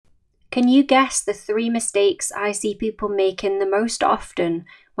Can you guess the 3 mistakes I see people making the most often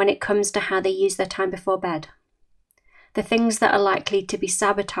when it comes to how they use their time before bed? The things that are likely to be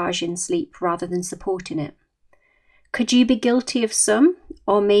sabotaging sleep rather than supporting it. Could you be guilty of some,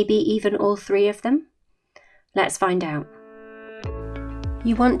 or maybe even all 3 of them? Let's find out.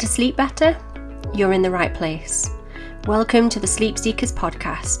 You want to sleep better? You're in the right place. Welcome to the Sleep Seekers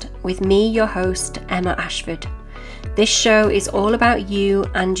podcast with me, your host, Emma Ashford. This show is all about you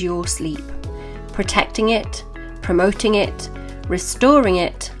and your sleep, protecting it, promoting it, restoring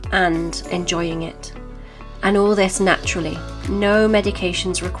it, and enjoying it. And all this naturally, no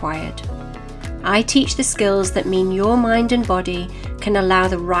medications required. I teach the skills that mean your mind and body can allow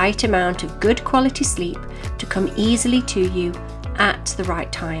the right amount of good quality sleep to come easily to you at the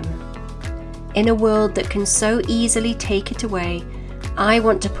right time. In a world that can so easily take it away, I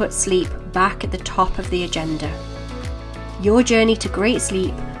want to put sleep back at the top of the agenda. Your journey to great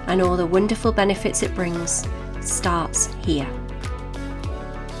sleep and all the wonderful benefits it brings starts here.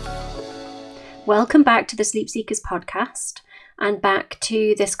 Welcome back to the Sleep Seekers podcast and back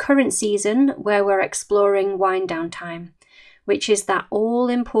to this current season where we're exploring wind down time, which is that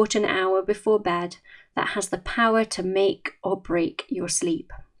all-important hour before bed that has the power to make or break your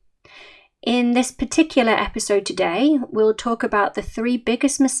sleep. In this particular episode today, we'll talk about the 3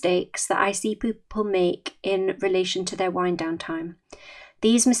 biggest mistakes that I see people make in relation to their wind down time.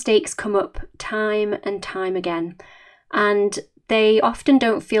 These mistakes come up time and time again, and they often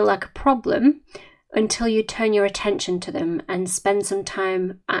don't feel like a problem until you turn your attention to them and spend some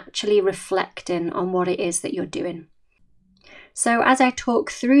time actually reflecting on what it is that you're doing. So as I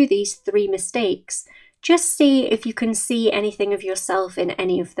talk through these 3 mistakes, just see if you can see anything of yourself in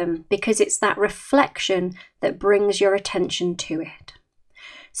any of them, because it's that reflection that brings your attention to it.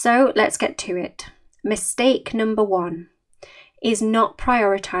 So let's get to it. Mistake number 1 is not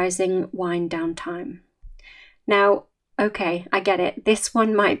prioritizing wind down time. Now, okay, I get it. This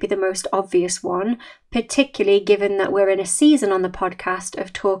one might be the most obvious one, particularly given that we're in a season on the podcast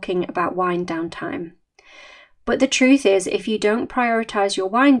of talking about wind down time. But the truth is, if you don't prioritize your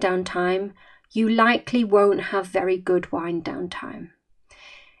wind down time, you likely won't have very good wind down time.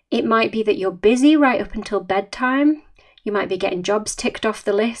 It might be that you're busy right up until bedtime. You might be getting jobs ticked off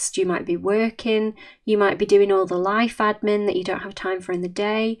the list. You might be working. You might be doing all the life admin that you don't have time for in the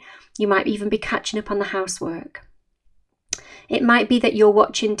day. You might even be catching up on the housework. It might be that you're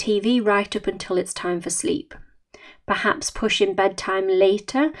watching TV right up until it's time for sleep, perhaps pushing bedtime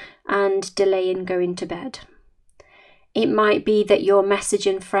later and delaying going to bed. It might be that you're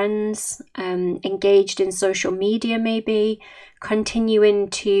messaging friends, engaged in social media maybe, continuing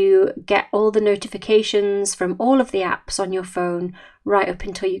to get all the notifications from all of the apps on your phone right up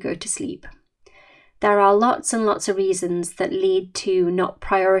until you go to sleep. There are lots and lots of reasons that lead to not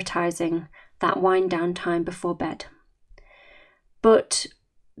prioritizing that wind down time before bed. But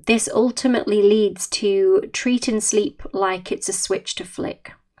this ultimately leads to treating sleep like it's a switch to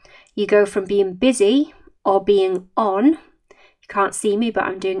flick. You go from being busy or being on, you can't see me, but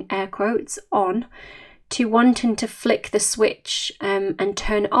I'm doing air quotes, on, to wanting to flick the switch and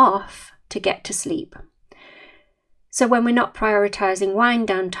turn off to get to sleep. So when we're not prioritizing wind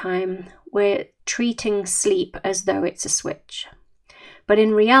down time, we're treating sleep as though it's a switch. But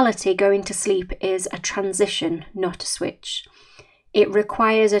in reality, going to sleep is a transition, not a switch. It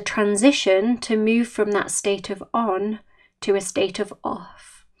requires a transition to move from that state of on to a state of off.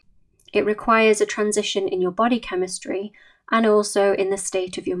 It requires a transition in your body chemistry and also in the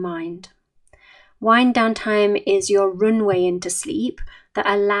state of your mind. Wind down time is your runway into sleep that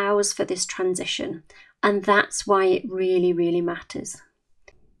allows for this transition, and that's why it really, really matters.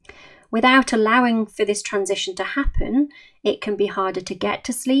 Without allowing for this transition to happen, it can be harder to get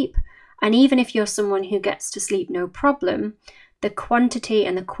to sleep, and even if you're someone who gets to sleep no problem, the quantity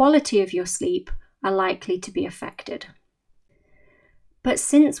and the quality of your sleep are likely to be affected. But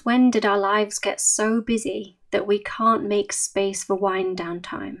since when did our lives get so busy that we can't make space for wind down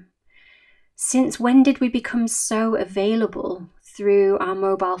time? Since when did we become so available through our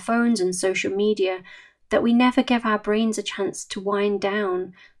mobile phones and social media that we never give our brains a chance to wind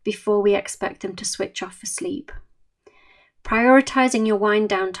down before we expect them to switch off for sleep? Prioritizing your wind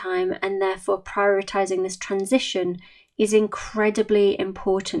down time and therefore prioritizing this transition is incredibly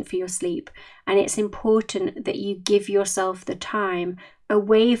important for your sleep, and it's important that you give yourself the time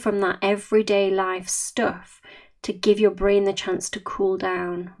away from that everyday life stuff to give your brain the chance to cool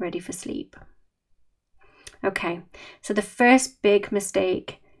down, ready for sleep. Okay, so the first big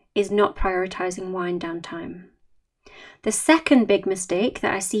mistake is not prioritizing wind down time. The second big mistake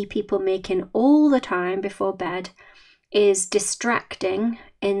that I see people making all the time before bed is distracting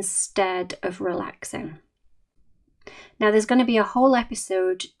instead of relaxing. Now, there's going to be a whole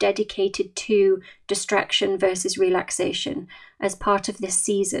episode dedicated to distraction versus relaxation as part of this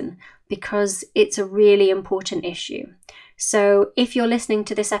season because it's a really important issue. So if you're listening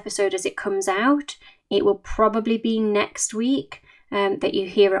to this episode as it comes out, it will probably be next week that you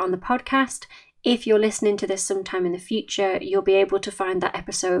hear it on the podcast. If you're listening to this sometime in the future, you'll be able to find that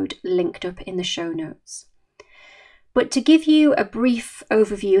episode linked up in the show notes. But to give you a brief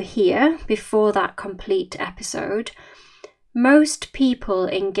overview here before that complete episode, most people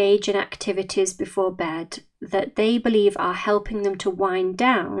engage in activities before bed that they believe are helping them to wind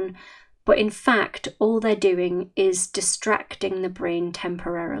down, but in fact, all they're doing is distracting the brain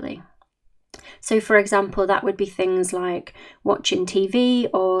temporarily. So, for example, that would be things like watching TV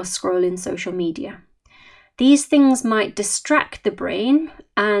or scrolling social media. These things might distract the brain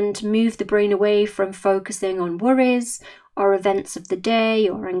and move the brain away from focusing on worries or events of the day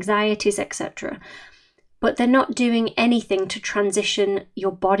or anxieties, etc. But they're not doing anything to transition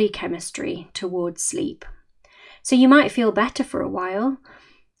your body chemistry towards sleep. So you might feel better for a while,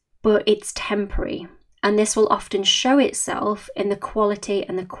 but it's temporary, and this will often show itself in the quality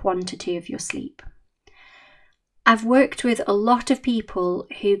and the quantity of your sleep. I've worked with a lot of people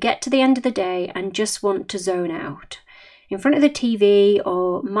who get to the end of the day and just want to zone out in front of the TV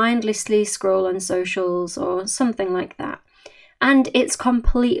or mindlessly scroll on socials or something like that. And it's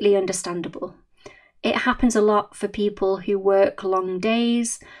completely understandable. It happens a lot for people who work long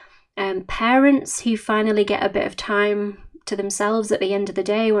days, parents who finally get a bit of time to themselves at the end of the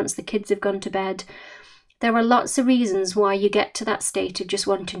day once the kids have gone to bed. There are lots of reasons why you get to that state of just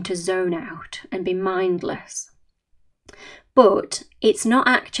wanting to zone out and be mindless. But it's not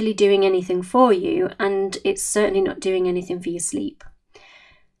actually doing anything for you, and it's certainly not doing anything for your sleep.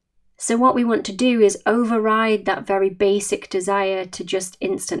 So what we want to do is override that very basic desire to just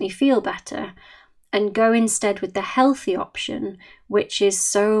instantly feel better and go instead with the healthy option, which is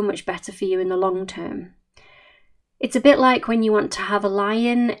so much better for you in the long term. It's a bit like when you want to have a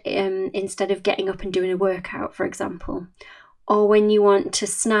lie-in instead of getting up and doing a workout, for example, or when you want to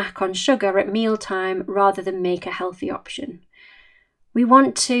snack on sugar at mealtime rather than make a healthy option. We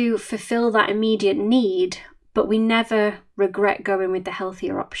want to fulfill that immediate need, but we never regret going with the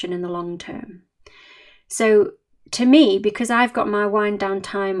healthier option in the long term. So to me, because I've got my wind down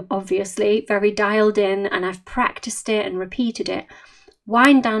time obviously very dialed in and I've practiced it and repeated it,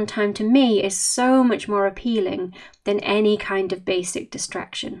 wind down time to me is so much more appealing than any kind of basic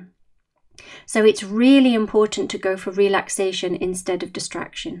distraction. So it's really important to go for relaxation instead of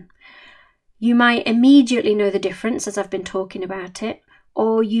distraction. You might immediately know the difference as I've been talking about it,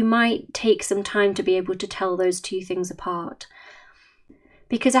 or you might take some time to be able to tell those two things apart.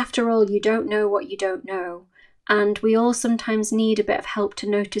 Because after all, you don't know what you don't know, and we all sometimes need a bit of help to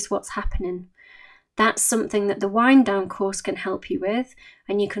notice what's happening. That's something that the Wind Down course can help you with,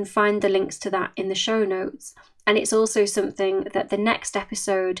 and you can find the links to that in the show notes. And it's also something that the next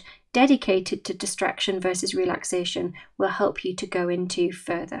episode dedicated to distraction versus relaxation will help you to go into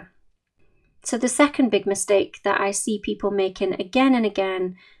further. So the second big mistake that I see people making again and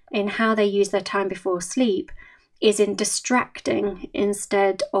again in how they use their time before sleep is in distracting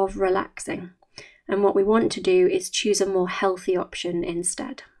instead of relaxing. And what we want to do is choose a more healthy option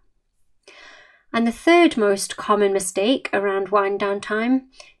instead. And the third most common mistake around wind down time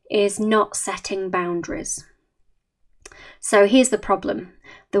is not setting boundaries. So here's the problem.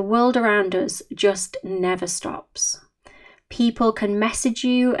 The world around us just never stops. People can message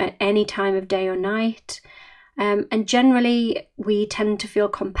you at any time of day or night. And generally, we tend to feel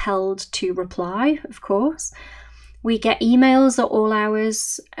compelled to reply, of course. We get emails at all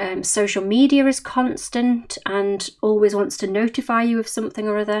hours. Social media is constant and always wants to notify you of something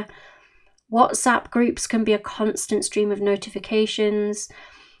or other. WhatsApp groups can be a constant stream of notifications.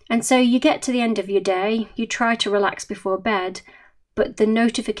 And so you get to the end of your day, you try to relax before bed, but the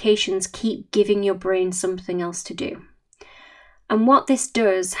notifications keep giving your brain something else to do. And what this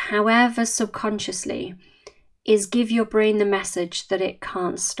does, however subconsciously, is give your brain the message that it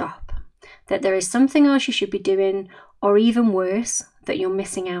can't stop, that there is something else you should be doing, or even worse, that you're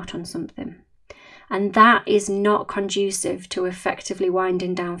missing out on something. And that is not conducive to effectively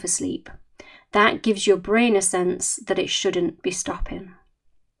winding down for sleep. That gives your brain a sense that it shouldn't be stopping.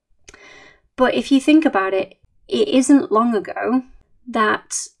 But if you think about it, it isn't long ago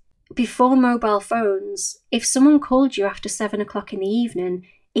that before mobile phones, if someone called you after 7 o'clock in the evening,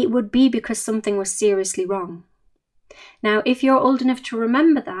 it would be because something was seriously wrong. Now, if you're old enough to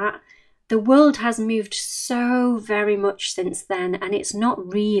remember that, the world has moved so very much since then, and it's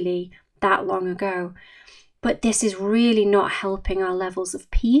not really that long ago. But this is really not helping our levels of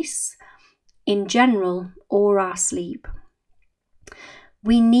peace in general or our sleep.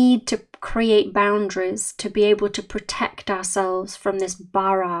 We need to create boundaries to be able to protect ourselves from this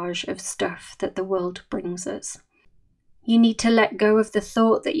barrage of stuff that the world brings us. You need to let go of the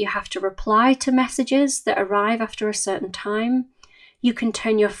thought that you have to reply to messages that arrive after a certain time. You can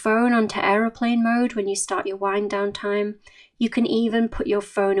turn your phone onto aeroplane mode when you start your wind down time. You can even put your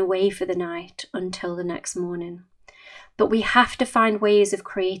phone away for the night until the next morning. But we have to find ways of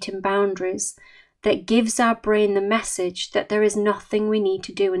creating boundaries that gives our brain the message that there is nothing we need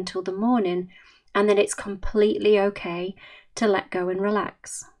to do until the morning and that it's completely okay to let go and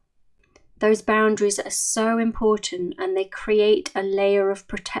relax. Those boundaries are so important, and they create a layer of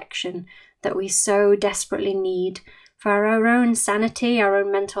protection that we so desperately need for our own sanity, our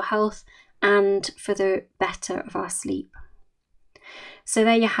own mental health, and for the better of our sleep. So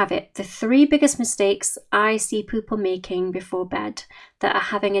there you have it, the 3 biggest mistakes I see people making before bed that are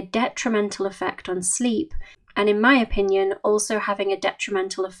having a detrimental effect on sleep, and in my opinion, also having a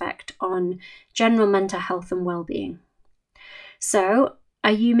detrimental effect on general mental health and well-being. So,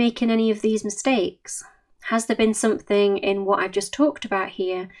 are you making any of these mistakes? Has there been something in what I've just talked about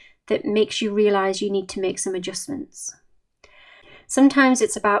here that makes you realize you need to make some adjustments? Sometimes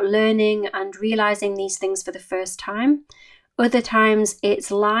it's about learning and realizing these things for the first time. Other times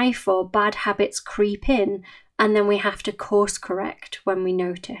it's life or bad habits creep in, and then we have to course correct when we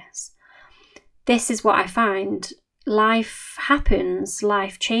notice. This is what I find. Life happens,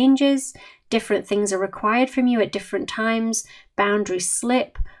 life changes, different things are required from you at different times, boundaries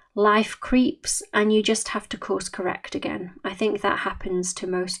slip, life creeps, and you just have to course correct again. I think that happens to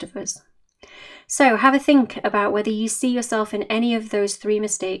most of us. So have a think about whether you see yourself in any of those 3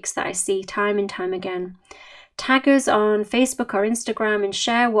 mistakes that I see time and time again. Tag us on Facebook or Instagram and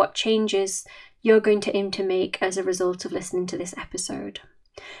share what changes you're going to aim to make as a result of listening to this episode.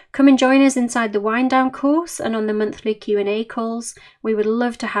 Come and join us inside the Wind Down course and on the monthly Q&A calls. We would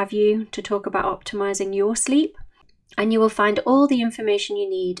love to have you to talk about optimizing your sleep, and you will find all the information you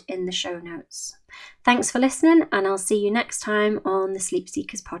need in the show notes. Thanks for listening, and I'll see you next time on the Sleep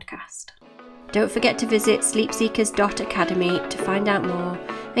Seekers podcast. Don't forget to visit sleepseekers.academy to find out more,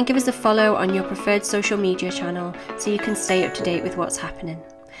 and give us a follow on your preferred social media channel so you can stay up to date with what's happening.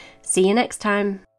 See you next time.